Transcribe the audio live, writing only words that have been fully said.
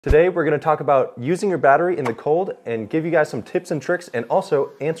Today we're going to talk about using your battery in the cold and give you guys some tips and tricks and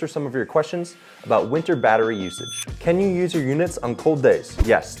also answer some of your questions about winter battery usage. Can you use your units on cold days?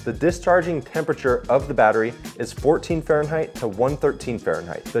 Yes, the discharging temperature of the battery is 14 Fahrenheit to 113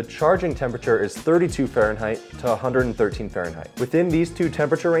 Fahrenheit. The charging temperature is 32 Fahrenheit to 113 Fahrenheit. Within these two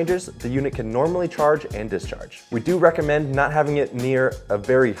temperature ranges, the unit can normally charge and discharge. We do recommend not having it near a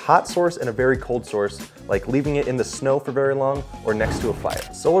very hot source and a very cold source, like leaving it in the snow for very long or next to a fire.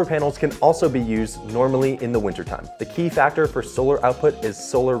 Solar panels can also be used normally in the wintertime. The key factor for solar output is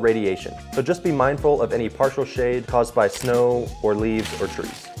solar radiation, so just be mindful of any partial shade caused by snow or leaves or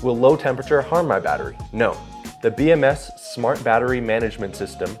trees. Will low temperature harm my battery? No. The BMS Smart Battery Management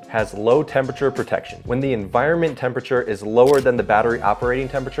System has low temperature protection. When the environment temperature is lower than the battery operating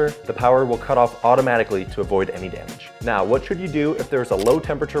temperature, the power will cut off automatically to avoid any damage. Now, what should you do if there's a low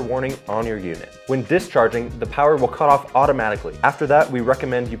temperature warning on your unit? When discharging, the power will cut off automatically. After that, we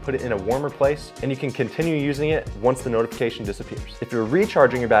recommend you put it in a warmer place and you can continue using it once the notification disappears. If you're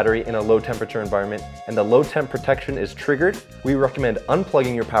recharging your battery in a low temperature environment and the low temp protection is triggered, we recommend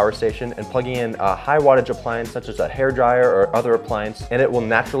unplugging your power station and plugging in a high wattage appliance such as a hairdryer or other appliance, and it will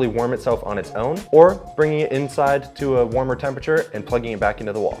naturally warm itself on its own, or bringing it inside to a warmer temperature and plugging it back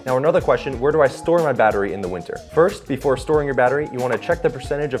into the wall. Now, another question, where do I store my battery in the winter? First, before storing your battery, you want to check the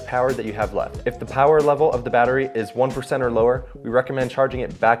percentage of power that you have left. If the power level of the battery is 1% or lower, we recommend charging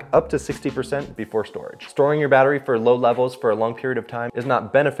it back up to 60% before storage. Storing your battery for low levels for a long period of time is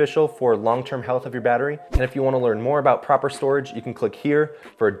not beneficial for long-term health of your battery, and if you want to learn more about proper storage, you can click here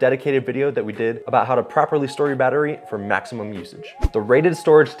for a dedicated video that we did about how to properly store your battery for maximum usage. The rated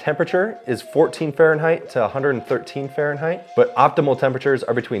storage temperature is 14 Fahrenheit to 113 Fahrenheit, but optimal temperatures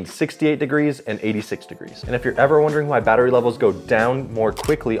are between 68 degrees and 86 degrees. And if you're ever wondering why battery levels go down more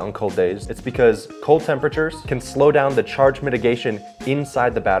quickly on cold days, it's because cold temperatures can slow down the charge mitigation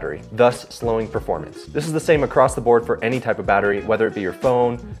inside the battery, thus slowing performance. This is the same across the board for any type of battery, whether it be your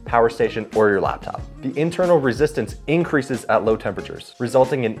phone, power station, or your laptop. The internal resistance increases at low temperatures,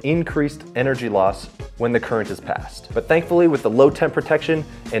 resulting in increased energy loss when the current is passed. But thankfully, with the low temp protection,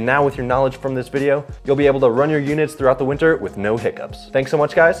 and now with your knowledge from this video, you'll be able to run your units throughout the winter with no hiccups. Thanks so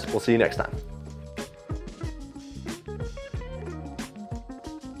much, guys. We'll see you next time.